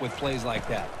and come up with plays like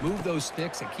that. Move those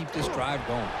sticks and keep this drive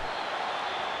going.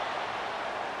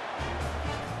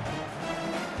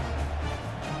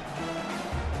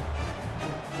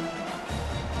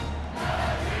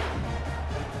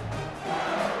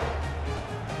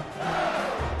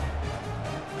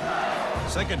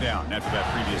 Second down after that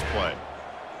previous play.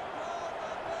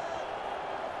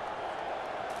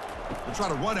 They'll try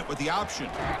to run it with the option.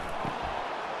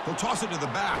 He'll toss it to the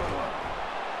back.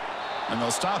 And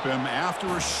they'll stop him after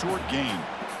a short gain.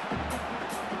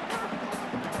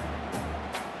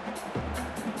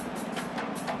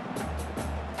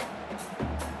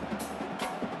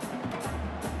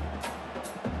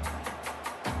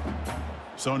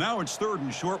 So now it's third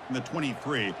and short from the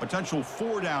 23. Potential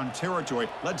 4-down territory.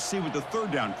 Let's see what the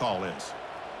third down call is.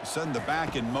 Send the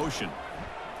back in motion.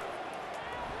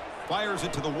 Fires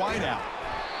it to the wideout.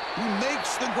 He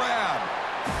makes the grab.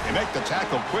 They make the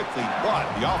tackle quickly,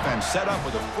 but the offense set up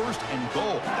with a first and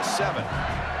goal at the 7.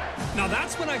 Now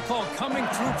that's what I call coming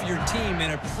through for your team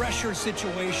in a pressure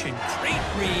situation. Great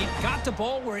read, got the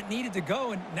ball where it needed to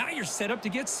go, and now you're set up to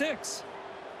get 6.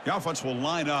 The offense will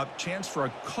line up. Chance for a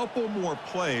couple more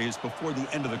plays before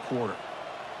the end of the quarter.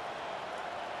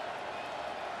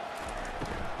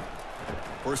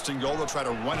 First and goal, they'll try to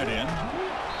run it in.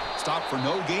 Stop for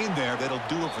no gain there. That'll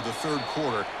do it for the third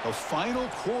quarter. The final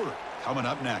quarter coming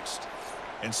up next.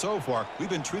 And so far, we've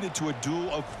been treated to a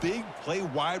duel of big play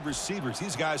wide receivers.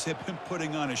 These guys have been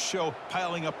putting on a show,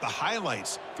 piling up the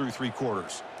highlights through 3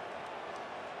 quarters.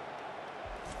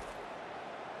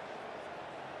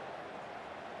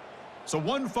 So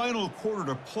one final quarter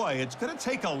to play. It's going to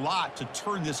take a lot to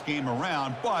turn this game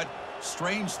around, but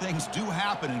strange things do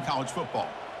happen in college football.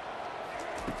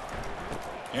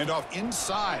 And off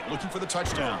inside, looking for the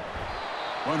touchdown.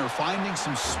 Runner finding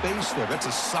some space there. That's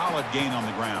a solid gain on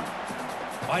the ground.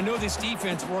 I know this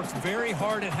defense worked very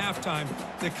hard at halftime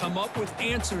to come up with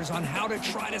answers on how to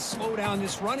try to slow down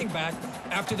this running back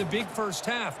after the big first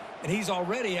half, and he's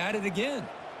already at it again.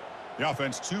 The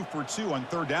offense 2 for 2 on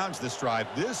third downs this drive.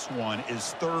 This one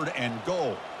is 3rd and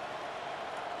goal.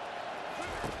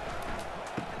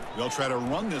 They'll try to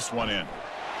run this one in.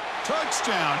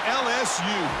 Touchdown, LSU.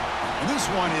 And this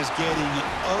one is getting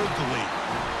ugly.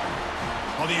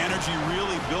 Well, the energy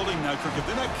really building now, Kirk. If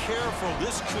they're not careful,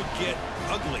 this could get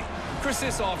ugly. Chris,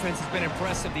 this offense has been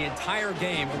impressive the entire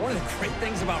game. And one of the great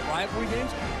things about rivalry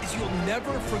games is you'll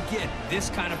never forget this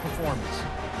kind of performance.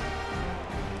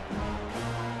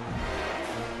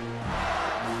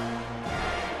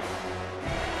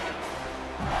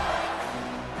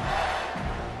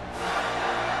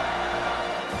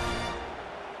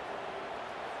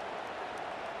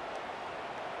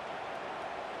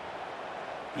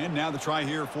 And now the try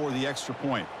here for the extra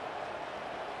point.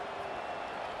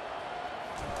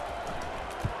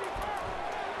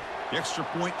 The extra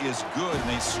point is good, and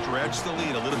they stretch the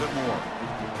lead a little bit more.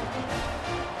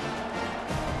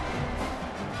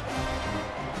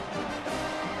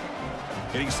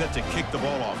 Getting set to kick the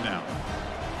ball off now.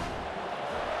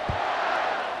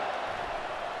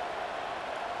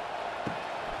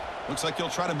 Looks like he'll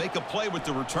try to make a play with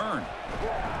the return.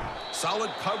 Solid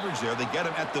coverage there. They get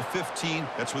him at the 15.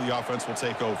 That's where the offense will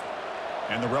take over.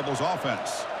 And the Rebels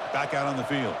offense back out on the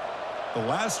field. The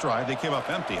last drive, they came up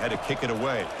empty, had to kick it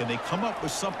away. Can they come up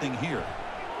with something here?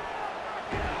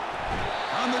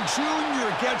 And the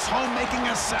junior gets home, making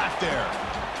a sack there.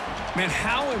 Man,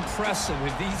 how impressive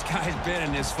have these guys been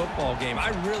in this football game? I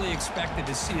really expected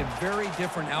to see a very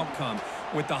different outcome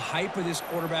with the hype of this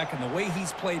quarterback and the way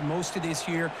he's played most of this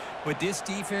year. But this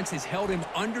defense has held him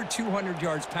under 200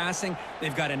 yards passing.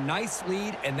 They've got a nice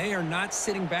lead, and they are not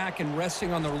sitting back and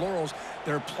resting on their laurels.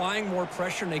 They're applying more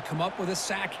pressure, and they come up with a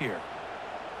sack here.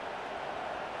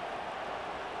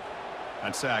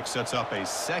 That sack sets up a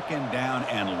 2nd down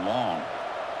and long.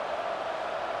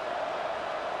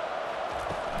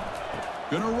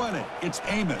 Gonna run it. It's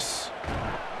Amos.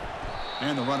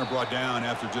 And the runner brought down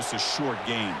after just a short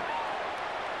gain.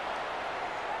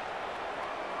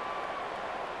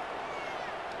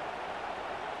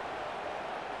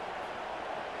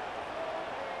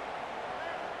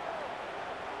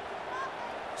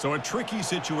 So a tricky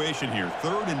situation here.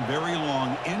 3rd and very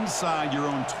long inside your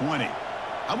own 20.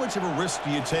 How much of a risk do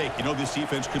you take? You know, this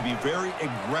defense could be very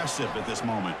aggressive at this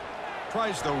moment.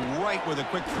 Tries the right with a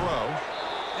quick throw.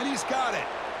 And he's got it.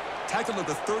 Tackled at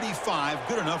the 35.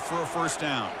 Good enough for a 1st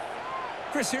down.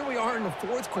 Chris, here we are in the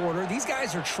 4th quarter. These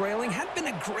guys are trailing. Hadn't been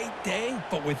a great day,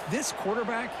 but with this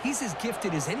quarterback, he's as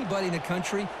gifted as anybody in the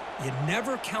country. You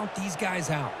never count these guys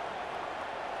out.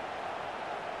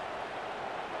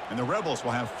 And the Rebels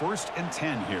will have 1st and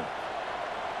 10 here.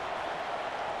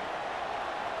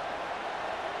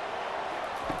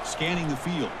 Scanning the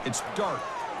field. It's Dart.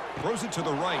 Throws it to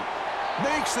the right.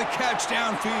 Makes the catch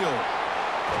downfield.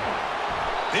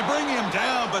 They bring him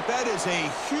down, but that is a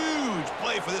huge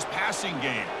play for this passing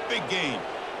game. Big gain.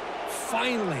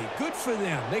 Finally, good for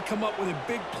them. They come up with a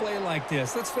big play like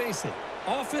this. Let's face it,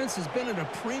 offense has been at a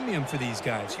premium for these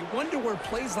guys. You wonder where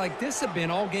plays like this have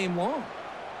been all game long.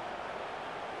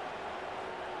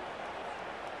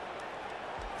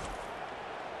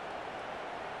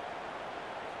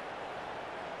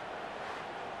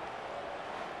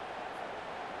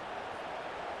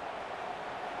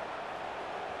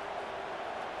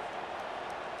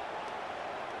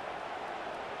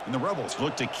 And the Rebels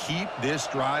look to keep this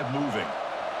drive moving.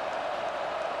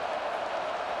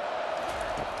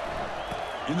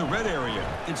 In the red area,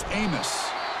 it's Amos.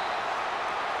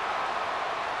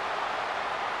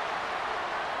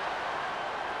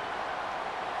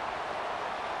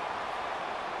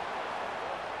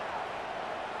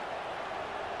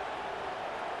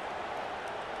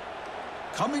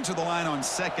 Coming to the line on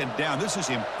 2nd down. This is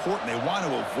important. They want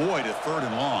to avoid a 3rd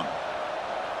and long.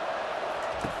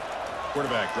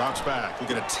 Quarterback drops back. We're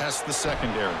going to test the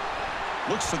secondary.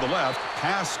 Looks to the left.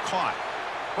 Pass caught.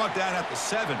 Brought down at the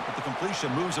 7, but the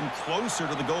completion moves him closer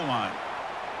to the goal line.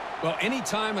 Well,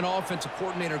 anytime an offensive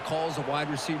coordinator calls a wide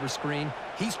receiver screen,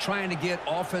 he's trying to get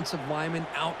offensive linemen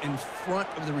out in front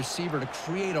of the receiver to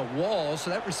create a wall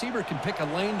so that receiver can pick a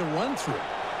lane to run through.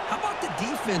 How about the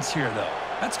defense here, though?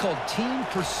 That's called team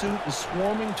pursuit and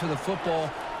swarming to the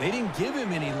football. They didn't give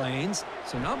him any lanes,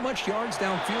 so not much yards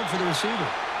downfield for the receiver.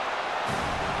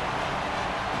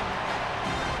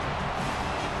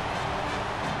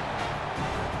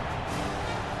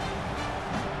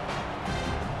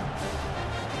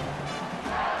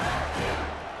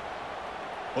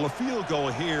 Well, a field goal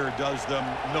here does them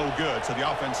no good, so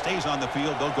the offense stays on the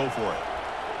field. They'll go for it.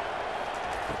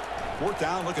 Fourth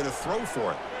down, looking to throw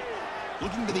for it.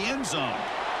 Looking to the end zone.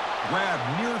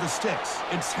 Grab near the sticks.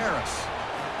 It's Harris.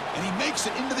 And he makes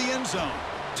it into the end zone.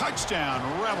 Touchdown,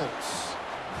 Rebels.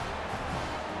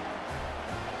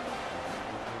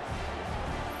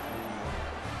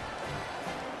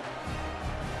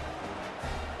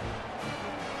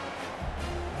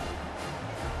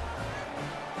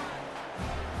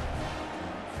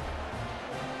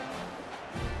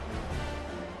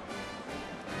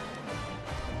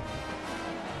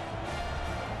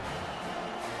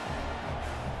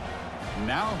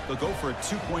 Now they'll go for a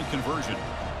two-point conversion.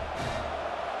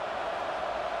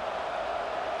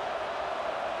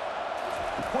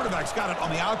 The quarterback's got it on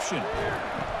the option.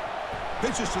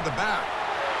 Pitches to the back.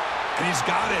 And he's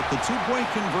got it. The two-point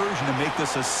conversion to make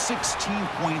this a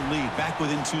 16-point lead, back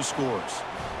within 2 scores.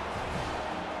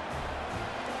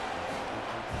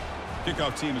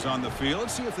 Kickoff team is on the field.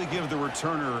 Let's see if they give the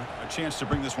returner a chance to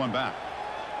bring this one back.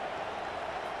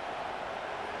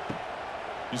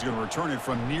 He's going to return it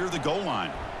from near the goal line.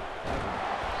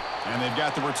 And they've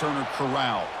got the returner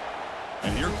corralled.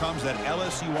 And here comes that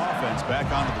LSU offense back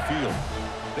onto the field.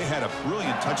 They had a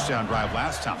brilliant touchdown drive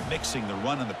last time, mixing the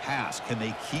run and the pass. Can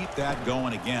they keep that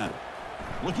going again?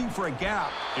 Looking for a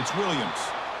gap. It's Williams.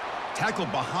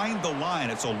 Tackled behind the line.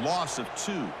 It's a loss of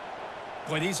 2.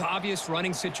 Boy, these obvious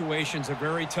running situations are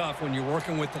very tough when you're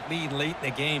working with the lead late in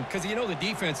the game, because you know the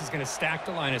defense is going to stack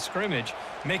the line of scrimmage,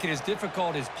 make it as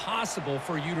difficult as possible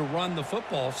for you to run the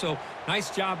football. So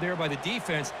nice job there by the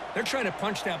defense. They're trying to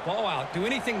punch that ball out, do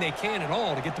anything they can at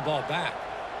all to get the ball back.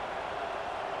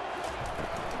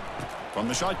 From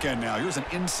the shotgun now, here's an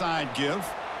inside give.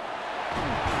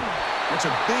 It's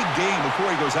a big gain before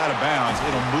he goes out of bounds.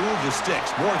 It'll move the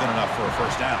sticks, more than enough for a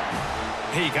first down.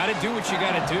 Hey, you got to do what you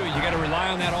got to do. You got to rely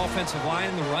on that offensive line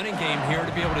in the running game here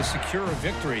to be able to secure a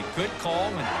victory. Good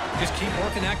call, and just keep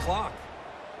working that clock.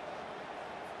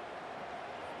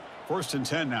 1st and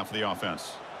 10 now for the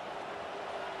offense.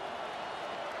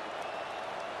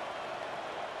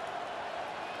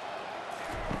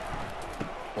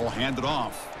 Ball handed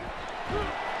off.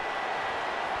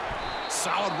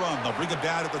 Solid run. They'll bring it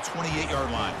down at the 28-yard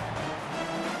line.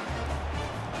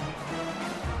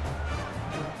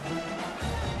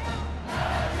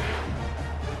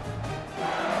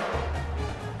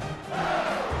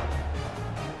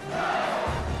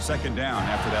 Second down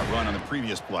after that run on the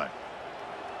previous play.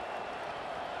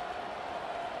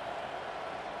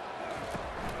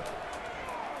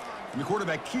 And the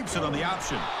quarterback keeps it on the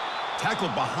option.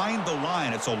 Tackled behind the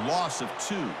line. It's a loss of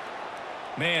 2.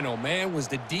 Man, oh man, was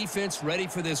the defense ready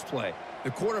for this play.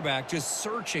 The quarterback just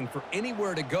searching for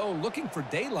anywhere to go, looking for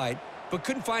daylight, but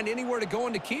couldn't find anywhere to go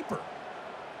in the keeper.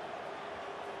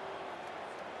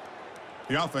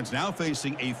 The offense now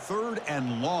facing a 3rd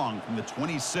and long from the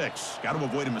 26. Got to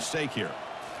avoid a mistake here.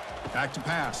 Back to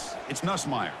pass. It's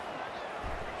Nussmeier.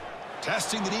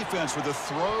 Testing the defense with a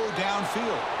throw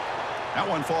downfield. That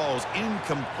one falls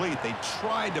incomplete. They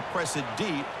tried to press it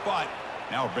deep, but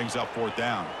now it brings up 4th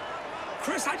down.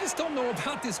 Chris, I just don't know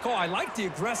about this call. I like the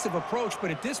aggressive approach,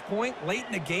 but at this point, late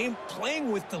in the game,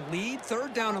 playing with the lead,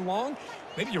 3rd down and long,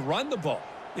 maybe you run the ball.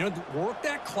 You know, work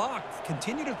that clock.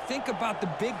 Continue to think about the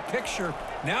big picture.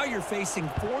 Now you're facing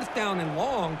 4th down and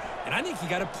long, and I think you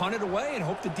got to punt it away and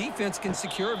hope the defense can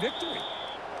secure a victory.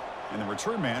 And the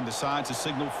return man decides to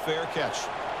signal fair catch.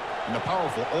 And the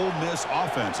powerful Ole Miss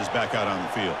offense is back out on the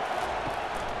field.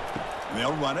 And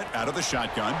they'll run it out of the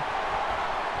shotgun.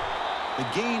 The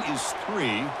gain is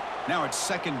 3. Now it's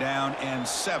 2nd down and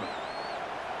 7.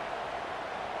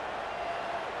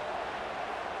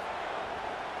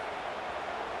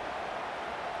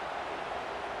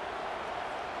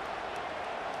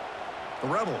 The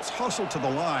Rebels hustle to the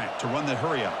line to run the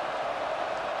hurry up.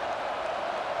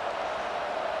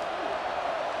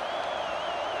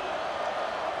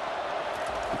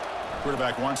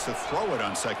 Quarterback wants to throw it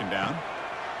on 2nd down.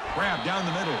 Grab down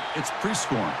the middle. It's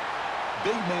Prescorn.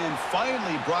 Big man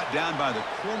finally brought down by the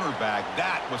cornerback.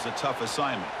 That was a tough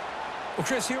assignment. Well,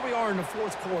 Chris, here we are in the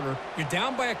 4th quarter. You're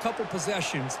down by a couple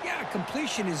possessions. Yeah,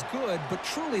 completion is good, but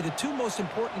truly the 2 most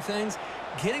important things,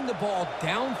 getting the ball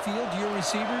downfield to your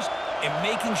receivers and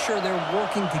making sure they're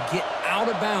working to get out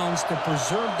of bounds to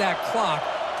preserve that clock,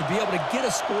 to be able to get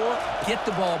a score, get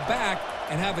the ball back,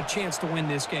 and have a chance to win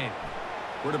this game.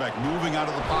 Quarterback moving out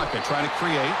of the pocket, trying to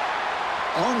create.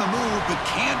 On the move, but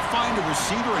can't find a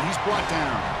receiver, and he's brought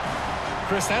down.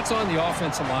 Chris, that's on the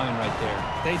offensive line right there.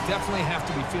 They definitely have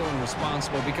to be feeling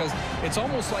responsible because it's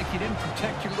almost like you didn't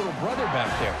protect your little brother back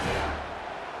there.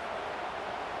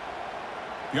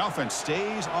 The offense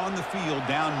stays on the field,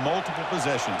 down multiple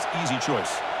possessions. Easy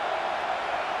choice.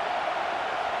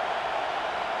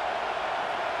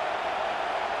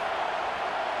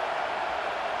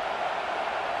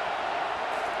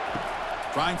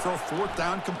 Trying for a fourth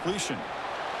down completion.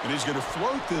 And he's going to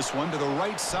float this one to the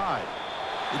right side.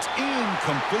 It's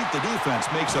incomplete. The defense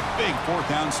makes a big fourth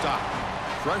down stop.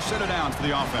 Fresh set of downs for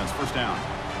the offense. First down.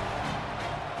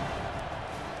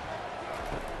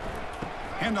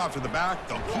 Handoff to the back.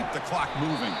 They'll keep the clock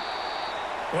moving.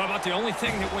 Well, about the only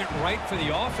thing that went right for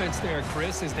the offense there,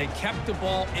 Chris, is they kept the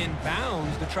ball in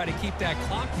bounds to try to keep that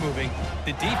clock moving.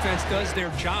 The defense does their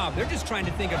job. They're just trying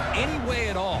to think of any way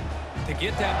at all to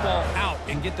get that ball out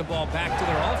and get the ball back to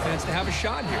their offense to have a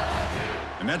shot here.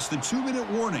 And that's the 2-minute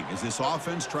warning as this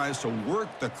offense tries to work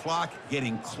the clock,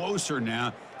 getting closer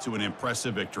now to an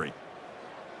impressive victory.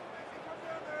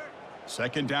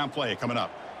 Second down play coming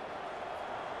up.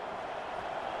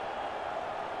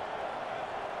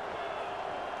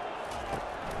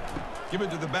 Give it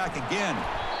to the back again.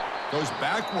 Goes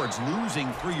backwards,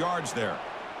 losing 3 yards there.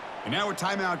 And now a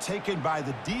timeout taken by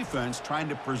the defense, trying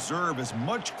to preserve as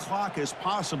much clock as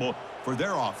possible for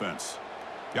their offense.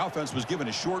 The offense was given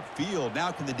a short field.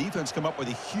 Now can the defense come up with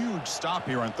a huge stop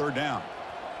here on third down?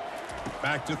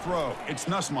 Back to throw. It's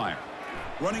Nussmeier.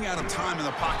 Running out of time in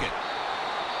the pocket.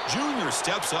 Junior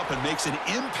steps up and makes an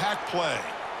impact play.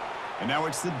 And now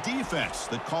it's the defense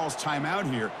that calls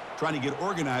timeout here, trying to get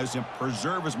organized and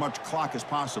preserve as much clock as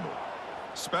possible.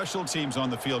 Special teams on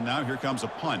the field now. Here comes a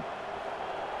punt.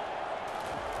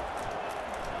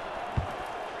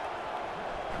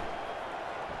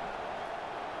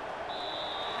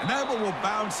 And that one will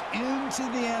bounce into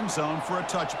the end zone for a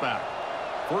touchback.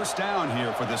 First down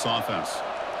here for this offense.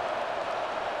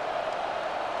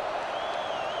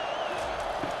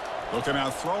 Looking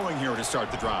out throwing here to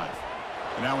start the drive.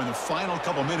 And now in the final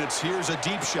couple minutes, here's a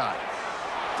deep shot.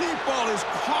 Deep ball is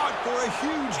caught for a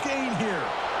huge gain here.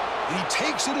 And he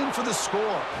takes it in for the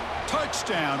score.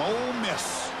 Touchdown, Ole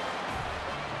Miss.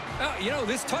 You know,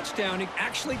 this touchdown, it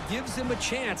actually gives them a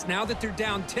chance now that they're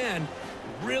down 10.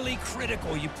 Really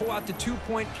critical. You pull out the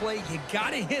 2-point play. You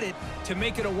got to hit it to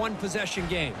make it a one-possession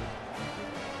game.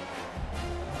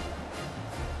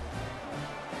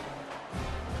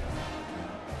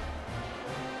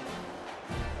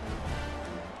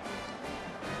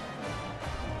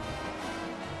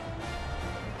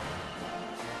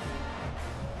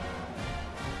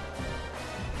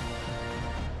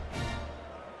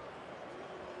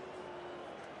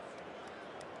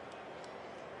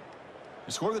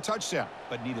 Score the touchdown,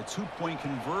 but need a 2-point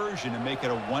conversion to make it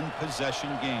a one-possession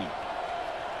game.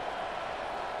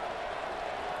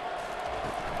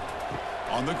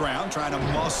 On the ground, trying to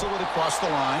muscle it across the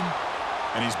line,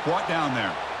 and he's brought down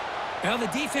there. Now, the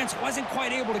defense wasn't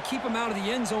quite able to keep him out of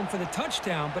the end zone for the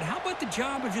touchdown, but how about the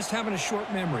job of just having a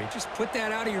short memory? Just put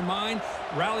that out of your mind,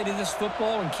 rally to this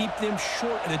football, and keep them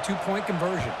short of the 2-point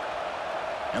conversion.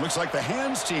 And looks like the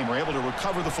hands team were able to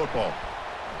recover the football.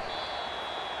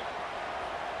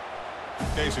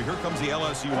 Okay, so here comes the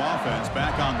LSU offense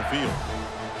back on the field.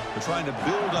 They're trying to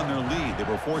build on their lead. They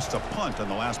were forced to punt on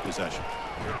the last possession.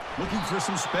 Looking for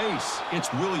some space.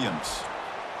 It's Williams.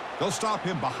 They'll stop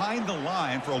him behind the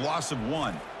line for a loss of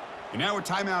 1. And now a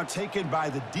timeout taken by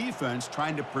the defense,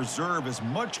 trying to preserve as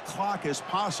much clock as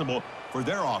possible for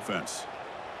their offense.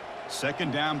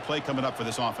 Second down play coming up for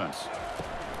this offense.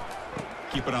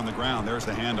 Keep it on the ground. There's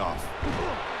the handoff.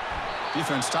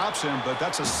 Defense stops him, but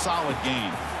that's a solid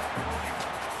gain.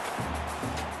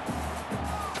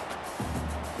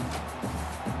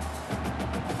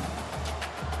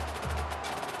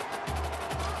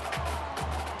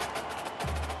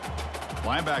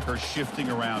 Linebacker shifting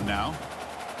around now.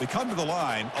 They come to the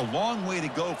line, a long way to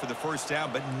go for the first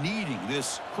down, but needing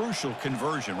this crucial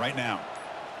conversion right now.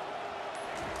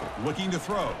 Looking to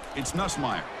throw. It's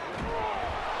Nussmeier.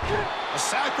 A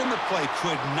sack on the play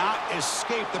could not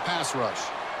escape the pass rush.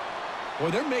 Well,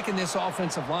 they're making this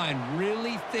offensive line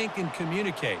really think and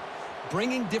communicate.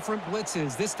 Bringing different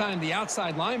blitzes. This time the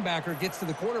outside linebacker gets to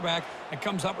the quarterback and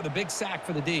comes up with a big sack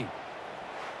for the D.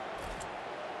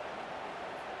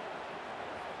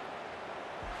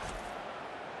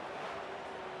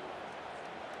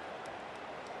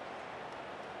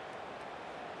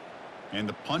 And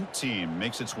the punt team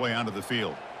makes its way onto the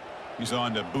field. He's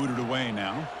on to boot it away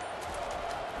now.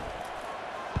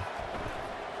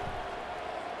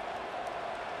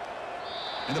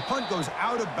 And the punt goes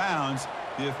out of bounds.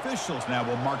 The officials now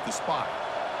will mark the spot.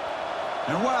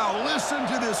 And wow, listen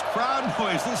to this crowd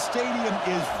noise. This stadium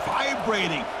is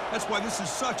vibrating. That's why this is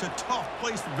such a tough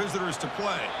place for visitors to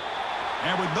play.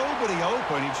 And with nobody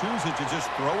open, he chooses to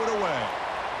just throw it away.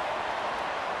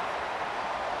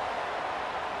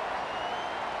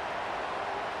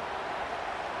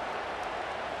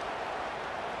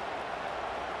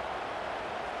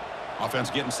 Offense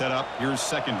getting set up. Here's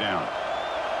second down.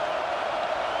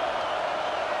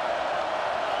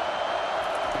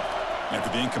 After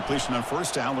the incompletion on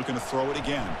first down, looking to throw it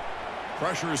again.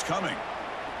 Pressure is coming.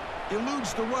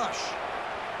 Eludes the rush.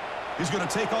 He's going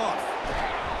to take off.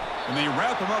 And they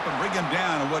wrap him up and bring him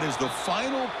down on what is the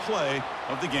final play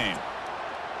of the game.